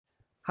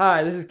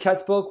Hi, this is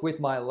Ketspoke with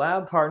my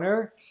lab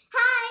partner.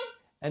 Hi!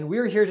 And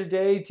we're here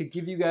today to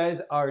give you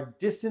guys our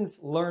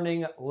distance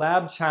learning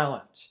lab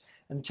challenge.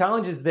 And the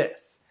challenge is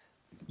this.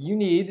 You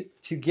need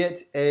to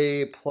get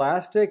a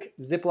plastic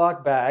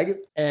Ziploc bag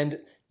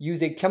and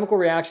use a chemical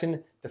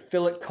reaction to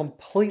fill it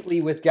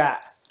completely with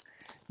gas.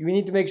 You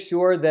need to make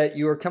sure that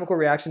your chemical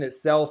reaction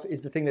itself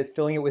is the thing that's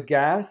filling it with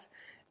gas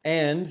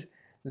and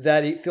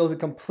that it fills it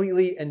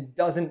completely and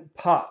doesn't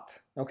pop.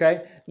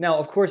 Okay? Now,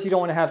 of course, you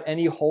don't want to have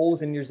any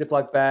holes in your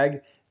Ziploc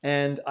bag,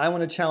 and I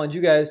want to challenge you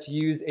guys to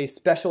use a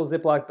special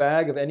Ziploc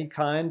bag of any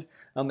kind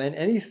and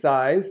any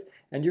size,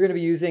 and you're going to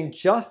be using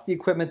just the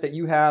equipment that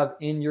you have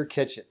in your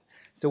kitchen.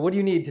 So what do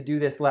you need to do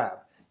this lab?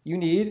 You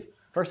need,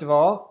 first of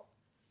all,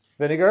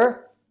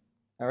 vinegar,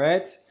 all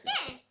right?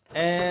 Yeah.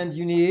 And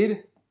you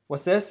need,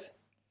 what's this?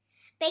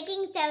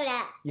 Baking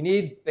soda. You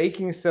need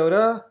baking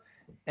soda,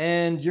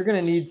 and you're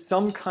going to need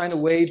some kind of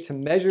way to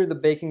measure the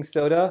baking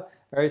soda.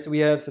 All right, so we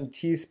have some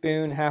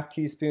teaspoon, half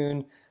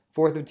teaspoon,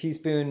 fourth of a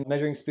teaspoon,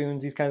 measuring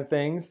spoons, these kind of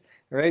things.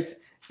 All right,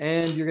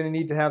 and you're going to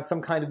need to have some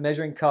kind of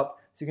measuring cup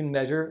so you can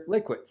measure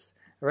liquids.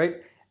 All right,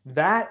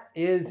 that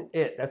is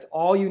it. That's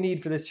all you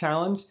need for this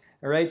challenge.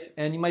 All right,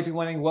 and you might be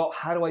wondering, well,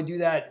 how do I do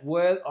that?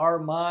 What are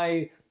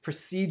my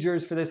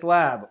procedures for this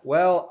lab?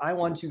 Well, I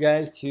want you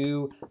guys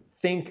to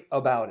think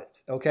about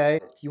it, okay?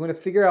 You want to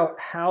figure out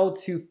how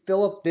to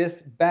fill up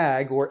this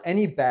bag or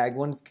any bag,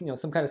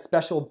 some kind of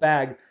special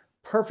bag,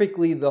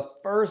 perfectly the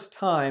first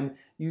time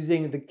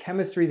using the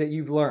chemistry that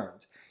you've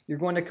learned. You're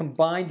going to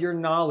combine your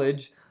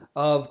knowledge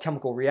of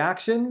chemical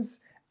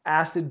reactions,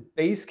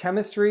 acid-base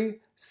chemistry,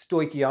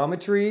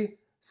 stoichiometry,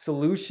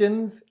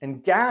 solutions,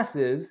 and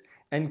gases,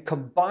 and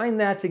combine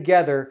that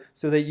together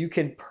so that you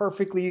can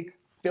perfectly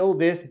fill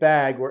this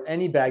bag or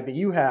any bag that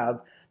you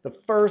have the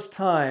first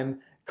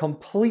time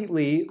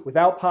completely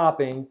without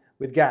popping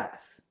with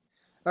gas.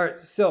 All right,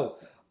 so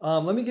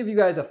let me give you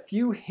guys a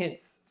few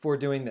hints for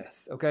doing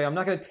this, okay? I'm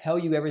not going to tell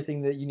you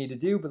everything that you need to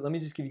do, but let me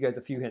just give you guys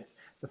a few hints.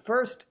 The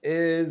first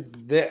is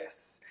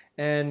this.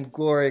 And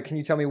Gloria, can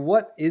you tell me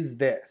what is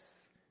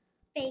this?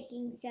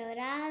 Baking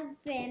soda,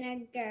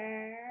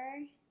 vinegar,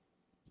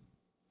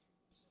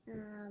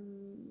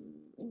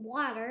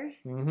 water,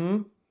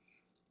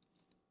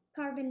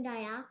 carbon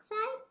dioxide.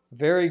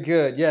 Very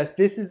good. Yes,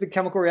 this is the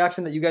chemical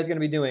reaction that you guys are going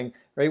to be doing,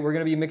 right? We're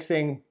going to be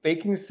mixing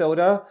baking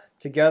soda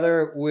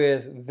together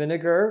with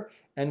vinegar,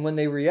 and when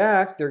they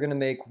react, they're going to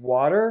make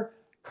water,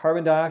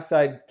 carbon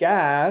dioxide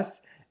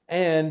gas,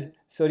 and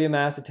sodium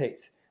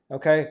acetate.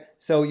 Okay,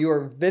 so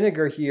your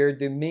vinegar here,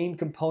 the main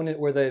component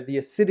or the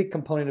acidic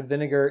component of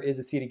vinegar is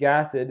acetic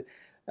acid,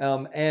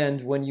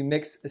 and when you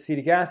mix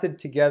acetic acid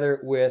together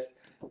with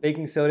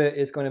baking soda,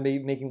 it's going to be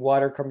making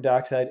water, carbon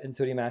dioxide, and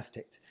sodium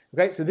acetate.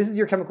 Okay, so this is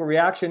your chemical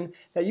reaction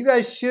that you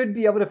guys should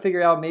be able to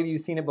figure out. Maybe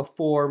you've seen it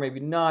before, maybe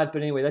not,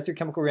 but anyway, that's your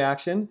chemical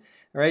reaction,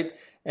 all right?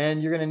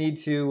 And you're going to need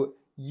to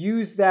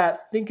use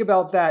that, think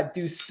about that,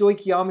 do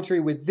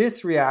stoichiometry with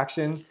this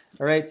reaction,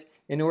 all right,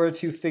 in order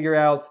to figure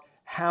out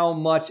how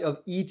much of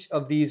each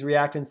of these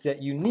reactants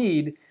that you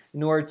need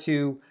in order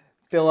to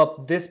fill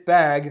up this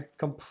bag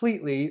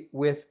completely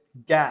with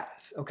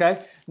gas,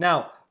 okay?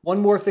 Now,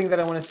 one more thing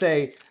that I want to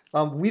say,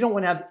 we don't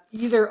want to have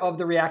either of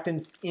the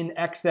reactants in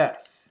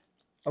excess.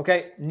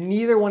 Okay,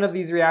 neither one of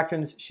these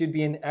reactants should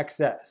be in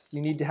excess. You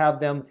need to have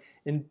them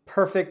in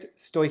perfect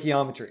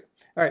stoichiometry.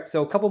 All right,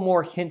 so a couple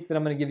more hints that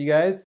I'm going to give you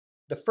guys.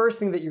 The first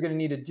thing that you're going to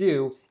need to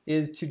do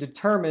is to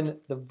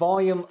determine the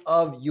volume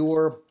of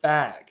your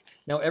bag.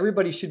 Now,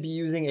 everybody should be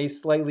using a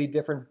slightly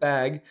different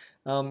bag.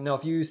 Now,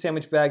 if you use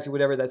sandwich bags or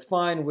whatever, that's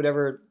fine.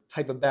 Whatever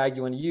type of bag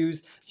you want to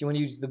use. If you want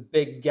to use the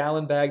big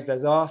gallon bags,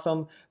 that's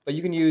awesome. But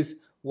you can use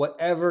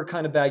whatever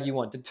kind of bag you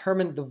want.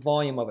 Determine the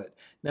volume of it.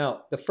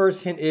 Now, the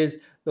first hint is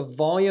the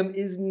volume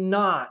is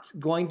not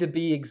going to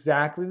be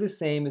exactly the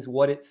same as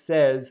what it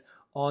says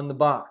on the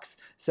box.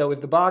 So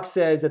if the box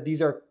says that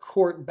these are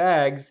quart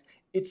bags,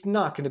 it's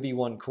not going to be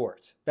 1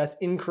 quart. That's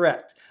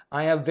incorrect.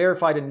 I have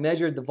verified and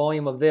measured the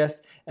volume of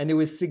this, and it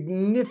was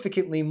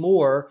significantly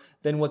more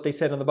than what they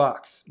said on the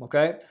box,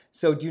 okay?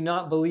 So do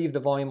not believe the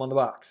volume on the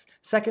box.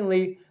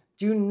 Secondly,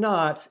 do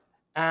not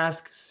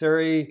ask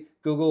Siri,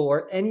 Google,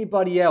 or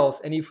anybody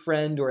else, any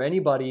friend or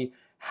anybody,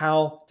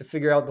 how to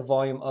figure out the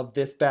volume of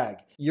this bag.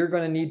 You're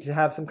going to need to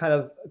have some kind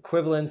of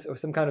equivalence or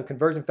some kind of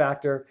conversion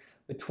factor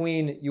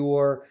between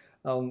your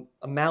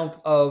amount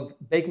of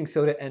baking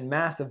soda and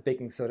mass of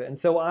baking soda. And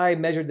so I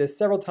measured this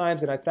several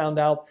times and I found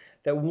out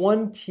that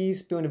 1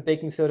 teaspoon of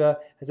baking soda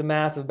has a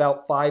mass of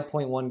about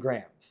 5.1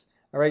 grams.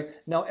 All right,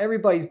 now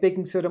everybody's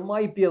baking soda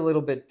might be a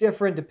little bit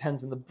different,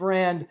 depends on the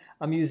brand.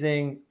 I'm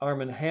using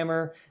Arm &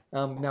 Hammer.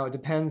 Now it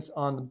depends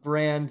on the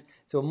brand,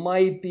 so it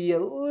might be a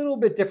little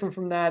bit different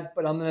from that,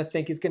 but I'm gonna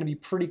think it's gonna be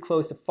pretty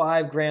close to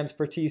 5 grams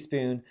per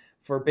teaspoon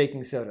for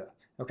baking soda,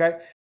 okay?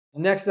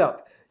 Next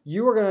up,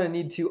 you are gonna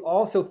need to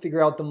also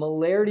figure out the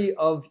molarity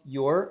of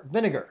your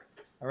vinegar,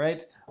 all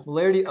right?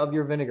 Molarity of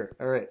your vinegar.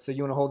 All right, so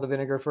you wanna hold the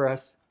vinegar for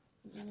us?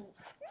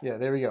 Yeah,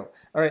 there we go.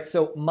 All right,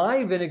 so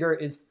my vinegar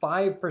is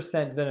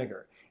 5%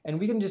 vinegar. And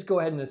we can just go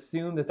ahead and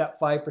assume that that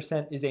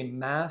 5% is a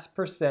mass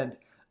percent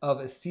of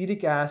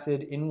acetic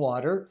acid in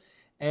water,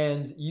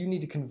 and you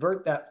need to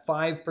convert that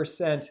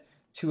 5%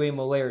 to a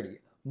molarity.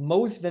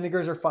 Most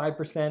vinegars are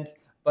 5%,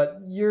 but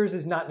yours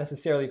is not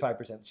necessarily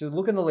 5%. So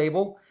look in the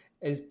label,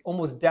 it's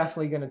almost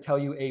definitely going to tell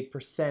you a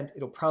percent.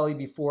 It'll probably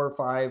be 4 or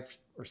 5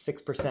 or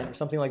 6% or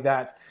something like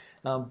that.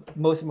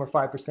 Most of them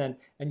are 5%,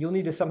 and you'll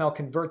need to somehow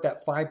convert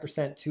that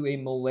 5% to a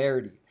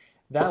molarity.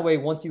 That way,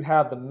 once you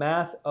have the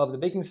mass of the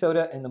baking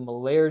soda and the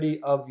molarity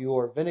of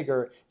your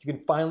vinegar, you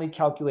can finally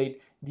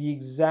calculate the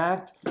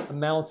exact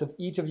amounts of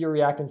each of your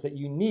reactants that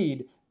you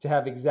need to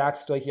have exact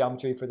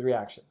stoichiometry for the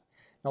reaction.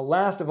 Now,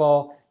 last of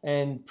all,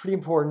 and pretty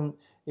important,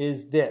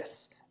 is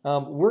this.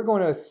 We're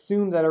going to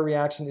assume that our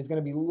reaction is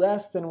going to be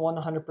less than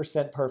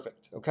 100%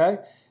 perfect, okay?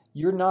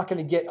 You're not going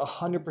to get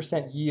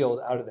 100% yield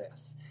out of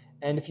this.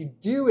 And if you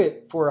do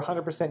it for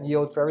 100%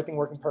 yield, for everything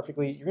working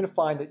perfectly, you're going to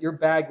find that your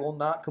bag will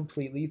not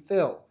completely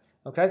fill.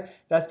 Okay,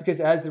 that's because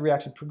as the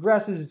reaction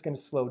progresses, it's going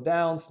to slow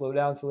down,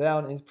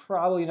 and it's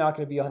probably not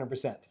going to be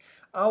 100%.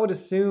 I would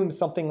assume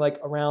something like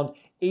around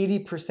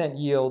 80%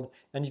 yield,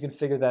 and you can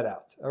figure that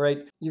out. All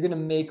right, you're going to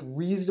make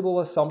reasonable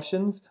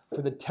assumptions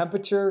for the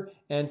temperature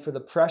and for the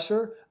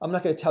pressure. I'm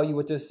not going to tell you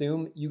what to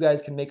assume. You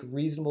guys can make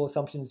reasonable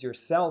assumptions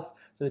yourself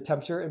for the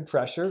temperature and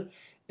pressure,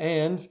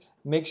 and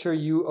make sure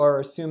you are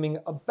assuming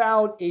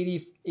about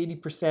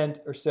 80%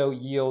 or so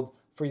yield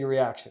for your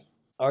reaction.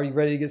 Are you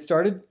ready to get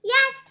started? Yes.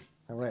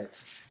 All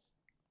right,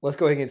 let's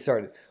go ahead and get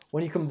started.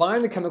 When you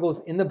combine the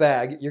chemicals in the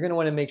bag, you're going to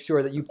want to make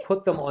sure that you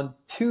put them on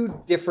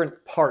 2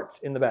 different parts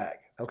in the bag,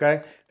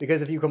 okay?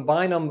 Because if you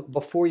combine them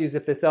before you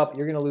zip this up,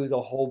 you're going to lose a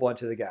whole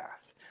bunch of the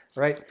gas,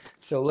 all right?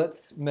 So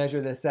let's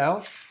measure this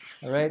out,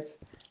 all right?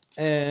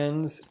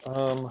 And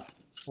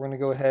we're going to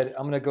go ahead,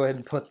 I'm going to go ahead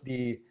and put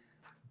the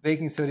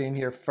baking soda in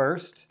here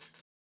first.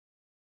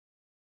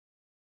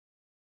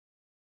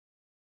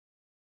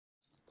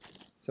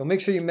 So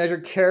make sure you measure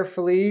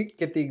carefully,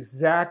 get the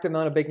exact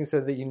amount of baking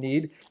soda that you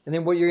need. And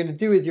then what you're going to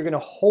do is you're going to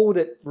hold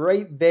it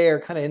right there,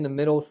 kind of in the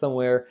middle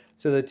somewhere,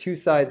 so the 2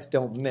 sides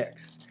don't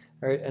mix.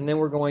 All right, and then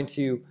we're going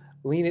to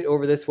lean it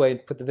over this way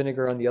and put the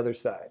vinegar on the other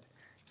side.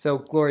 So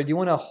Gloria, do you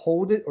want to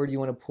hold it or do you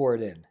want to pour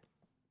it in?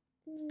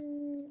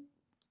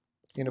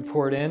 You're going to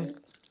pour it in?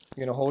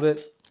 You're going to hold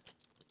it?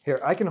 Here,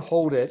 I can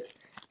hold it,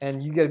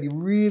 and you got to be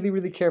really,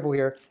 really careful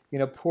here. You're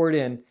going to pour it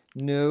in,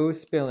 no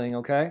spilling,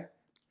 okay?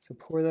 So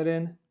pour that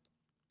in.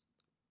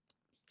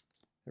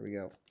 There we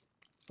go.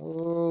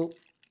 Oh,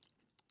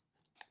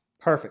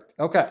 perfect.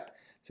 Okay,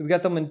 so we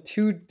got them on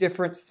 2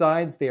 different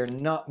sides. They are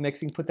not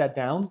mixing. Put that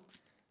down.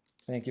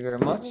 Thank you very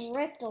much.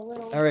 Dripped a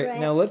little. All right,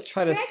 now let's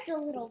try to. Dripped a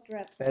little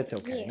drip. That's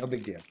okay. Here. No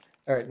big deal.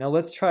 All right, now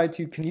let's try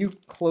to. Can you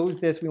close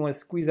this? We want to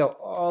squeeze out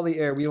all the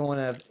air. We don't want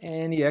to have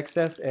any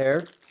excess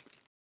air.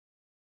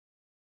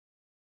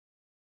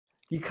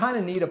 You kind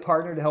of need a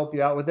partner to help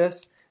you out with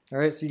this. All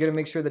right, so you got to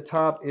make sure the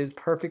top is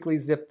perfectly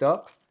zipped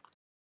up.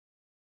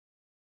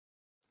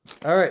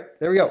 All right,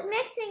 there we go. It's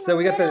mixing so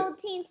we got the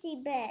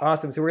teensy bit.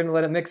 Awesome. So we're going to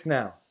let it mix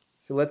now.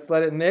 So let's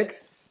let it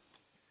mix,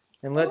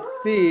 and let's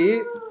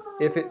see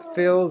if it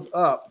fills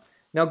up.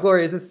 Now,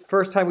 Gloria, is this the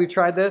first time we've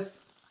tried this?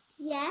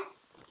 Yes.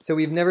 So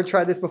we've never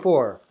tried this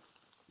before.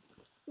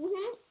 Mhm.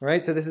 All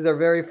right. So this is our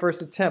very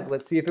first attempt.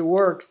 Let's see if it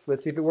works.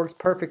 Let's see if it works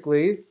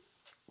perfectly.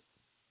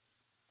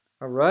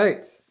 All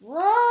right.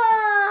 Whoa!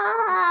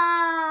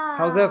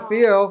 How's that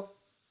feel?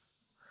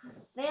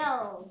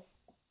 Filled.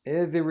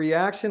 The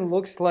reaction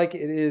looks like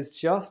it is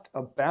just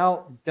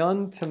about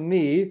done to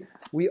me.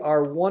 We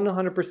are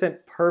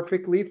 100%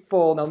 perfectly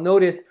full. Now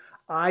notice,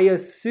 I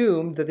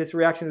assumed that this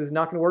reaction was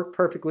not going to work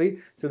perfectly,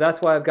 so that's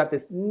why I've got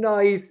this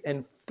nice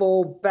and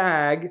full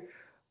bag,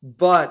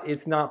 but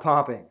it's not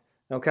popping,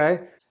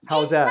 okay?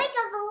 How's that? It's like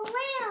a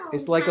balloon.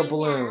 It's like a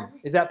balloon.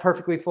 Is that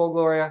perfectly full,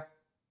 Gloria?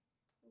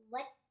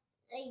 What?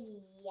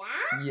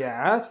 Yeah?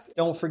 Yes.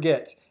 Don't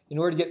forget, in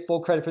order to get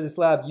full credit for this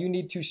lab, you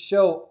need to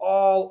show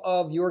all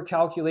of your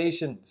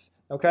calculations,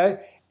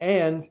 okay?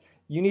 And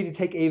you need to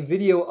take a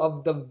video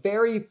of the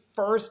very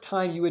first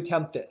time you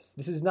attempt this.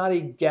 This is not a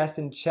guess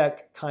and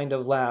check kind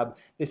of lab.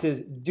 This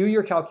is do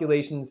your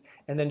calculations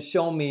and then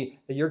show me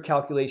that your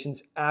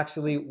calculations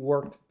actually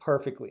worked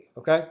perfectly,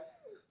 okay?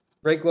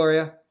 Right,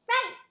 Gloria?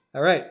 Right.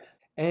 All right.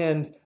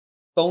 And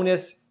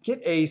bonus,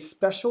 get a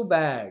special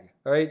bag,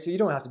 all right? So you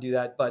don't have to do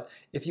that, but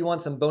if you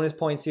want some bonus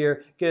points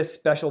here, get a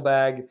special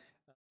bag.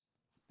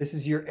 This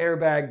is your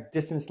Airbag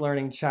Distance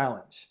Learning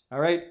Challenge.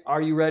 All right,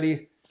 are you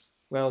ready?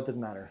 Well, it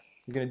doesn't matter.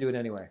 You're gonna do it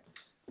anyway.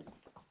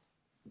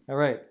 All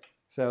right,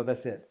 so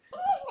that's it.